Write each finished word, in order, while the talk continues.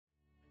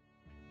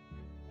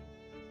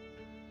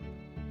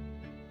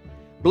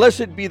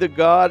Blessed be the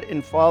God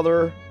and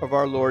Father of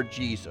our Lord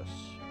Jesus,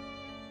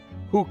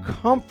 who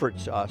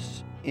comforts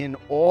us in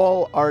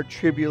all our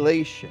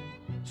tribulation,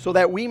 so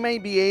that we may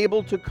be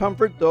able to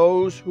comfort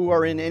those who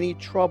are in any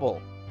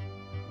trouble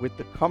with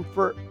the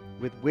comfort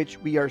with which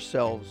we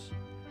ourselves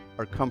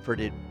are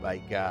comforted by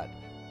God.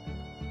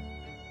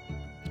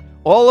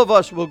 All of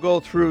us will go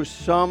through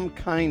some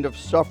kind of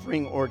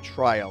suffering or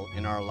trial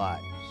in our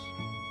lives,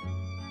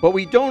 but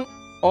we don't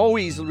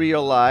always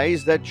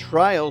realize that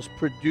trials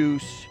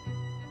produce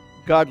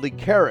godly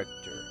character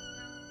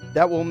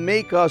that will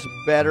make us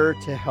better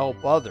to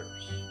help others.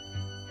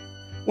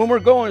 When we're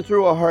going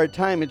through a hard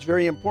time, it's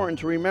very important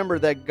to remember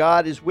that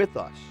God is with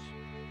us.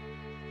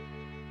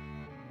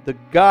 The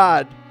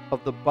God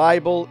of the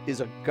Bible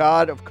is a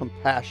God of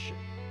compassion.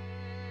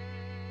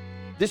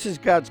 This is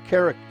God's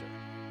character,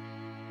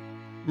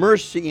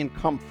 mercy and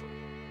comfort.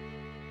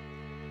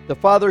 The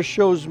Father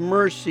shows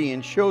mercy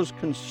and shows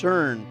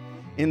concern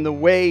in the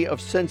way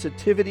of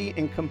sensitivity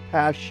and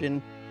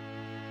compassion.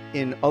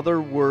 In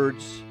other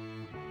words,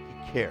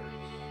 He cares.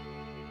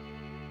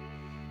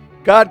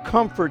 God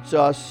comforts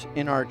us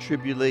in our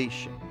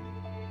tribulation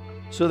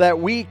so that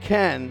we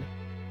can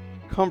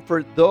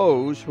comfort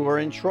those who are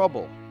in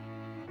trouble.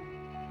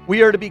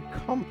 We are to be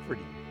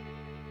comforting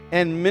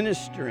and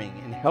ministering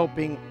and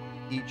helping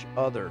each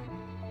other.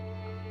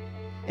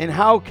 And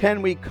how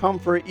can we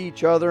comfort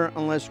each other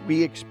unless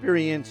we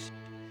experience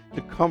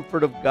the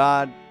comfort of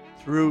God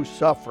through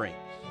sufferings?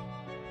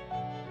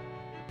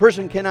 A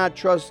person cannot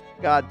trust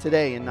God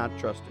today and not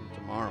trust Him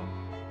tomorrow.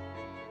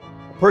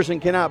 A person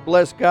cannot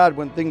bless God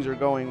when things are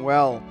going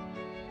well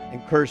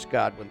and curse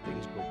God when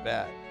things go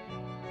bad.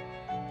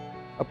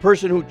 A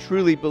person who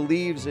truly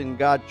believes in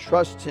God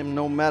trusts Him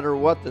no matter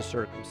what the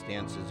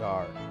circumstances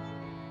are,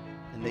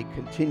 and they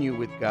continue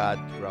with God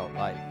throughout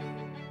life.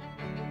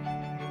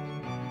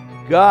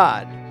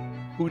 God,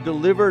 who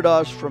delivered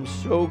us from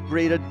so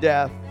great a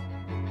death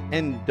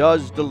and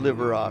does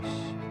deliver us,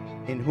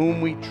 in whom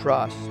we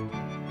trust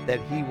that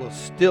He will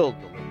still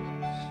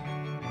deliver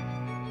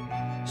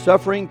us.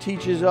 Suffering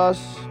teaches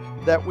us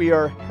that we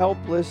are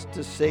helpless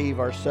to save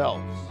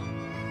ourselves.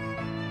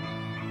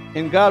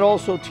 And God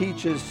also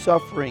teaches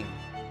suffering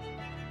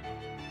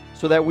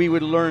so that we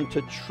would learn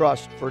to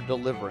trust for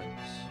deliverance.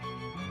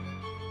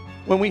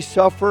 When we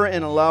suffer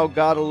and allow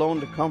God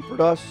alone to comfort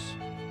us,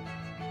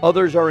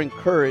 others are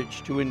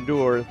encouraged to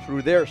endure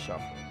through their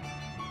suffering.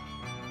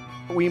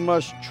 We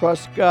must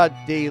trust God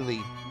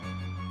daily.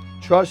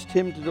 Trust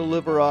Him to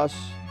deliver us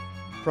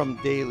from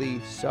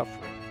daily suffering.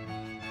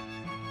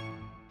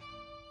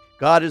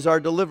 God is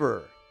our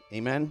deliverer.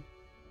 Amen.